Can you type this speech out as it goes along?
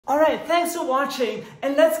All right, thanks for watching,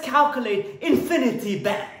 and let's calculate infinity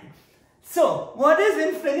bang. So, what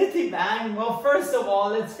is infinity bang? Well, first of all,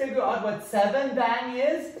 let's figure out what 7 bang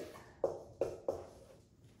is.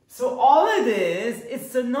 So all it is,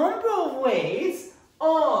 it's the number of ways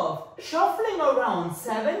of shuffling around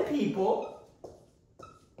 7 people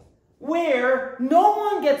where no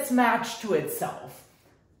one gets matched to itself.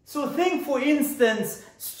 So think, for instance,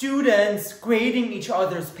 students grading each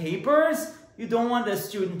other's papers. You don't want a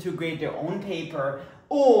student to grade their own paper.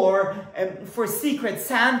 Or for Secret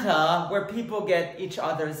Santa, where people get each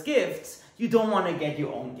other's gifts, you don't want to get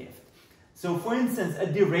your own gift. So for instance, a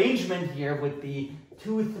derangement here would be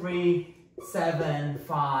 2, 3, 7,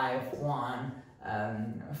 5, 1,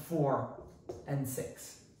 4, and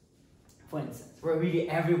 6. For instance, where really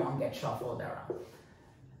everyone gets shuffled around.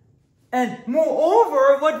 And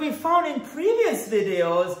moreover, what we found in previous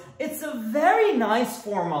videos, it's a very nice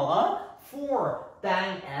formula for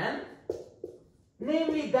bang n.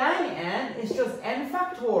 Namely, bang n is just n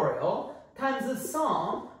factorial times the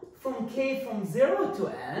sum from k from 0 to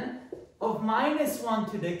n of -1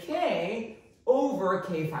 to the k over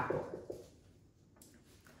k factorial.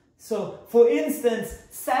 So, for instance,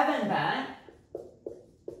 7 bang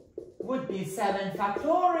would be 7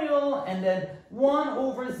 factorial, and then 1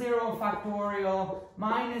 over 0 factorial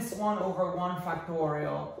minus 1 over 1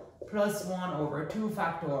 factorial plus 1 over 2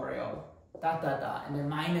 factorial, and then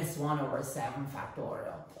minus 1 over 7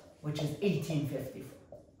 factorial, which is 1854.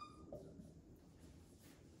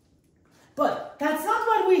 But that's not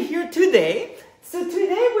what we're here today. So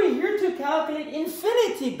today we're here to calculate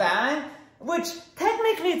infinity bang, which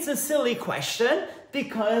technically it's a silly question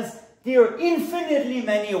because there are infinitely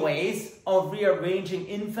many ways of rearranging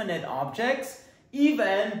infinite objects,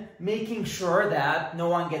 even making sure that no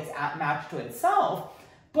one gets matched to itself.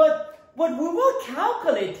 But what we will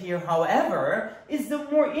calculate here, however, is the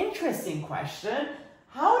more interesting question: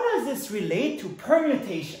 how does this relate to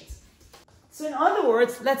permutations? So in other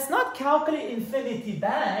words, let's not calculate infinity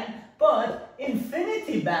bang, but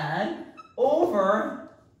infinity bang over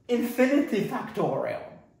infinity factorial.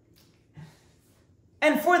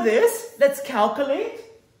 And for this, let's calculate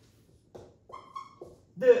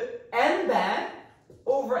the n bang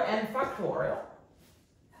over n factorial.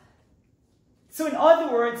 So in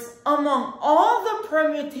other words, among all the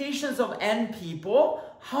permutations of n people,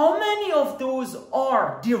 how many of those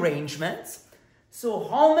are derangements? So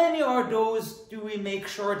how many are those do we make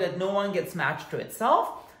sure that no one gets matched to itself?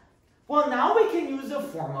 Well, now we can use a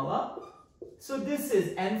formula. So this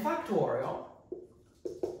is n factorial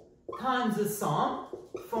times the sum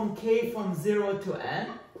from k from 0 to n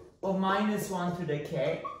of -1 to the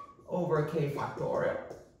k over k factorial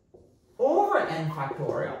over n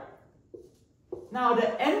factorial. Now the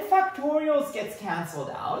n factorials gets cancelled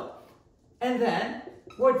out, and then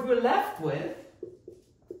what we're left with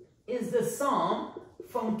is the sum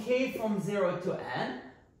from k from 0 to n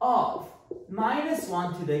of -1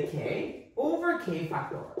 to the k over k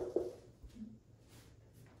factorial.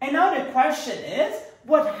 And now the question is,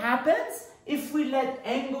 what happens if we let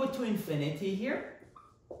n go to infinity here?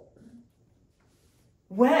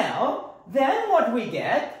 Well, then what we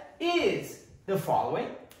get is the following.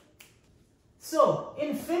 So,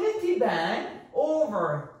 infinity bang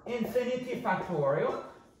over infinity factorial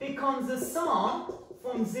becomes the sum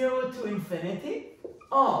from 0 to infinity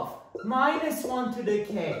of -1 to the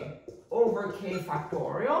k over k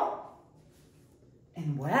factorial. And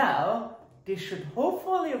well, this should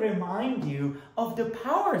hopefully remind you of the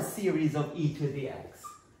power series of e to the x.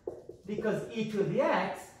 Because e to the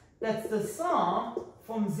x, that's the sum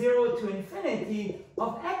from 0 to infinity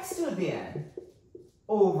of x to the n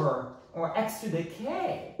over, or x to the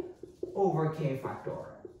k over k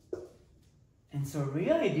factorial. And so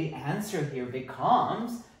really the answer here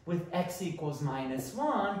becomes, with x equals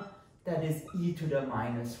 -1, that is e to the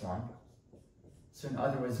 -1. So in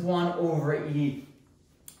other words, 1 over e.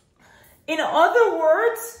 In other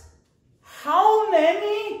words, how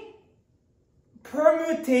many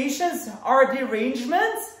permutations are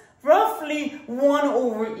derangements? Roughly 1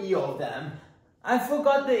 over e of them. I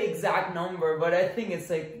forgot the exact number, but I think it's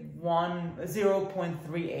like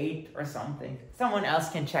 0.38 or something. Someone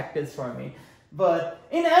else can check this for me. But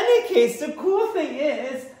in any case, the cool thing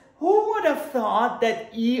is, who would have thought that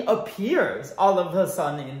e appears all of a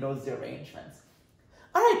sudden in those derangements?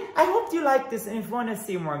 All right, I hope you like this, and if you want to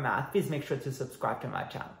see more math, please make sure to subscribe to my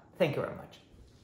channel. Thank you very much.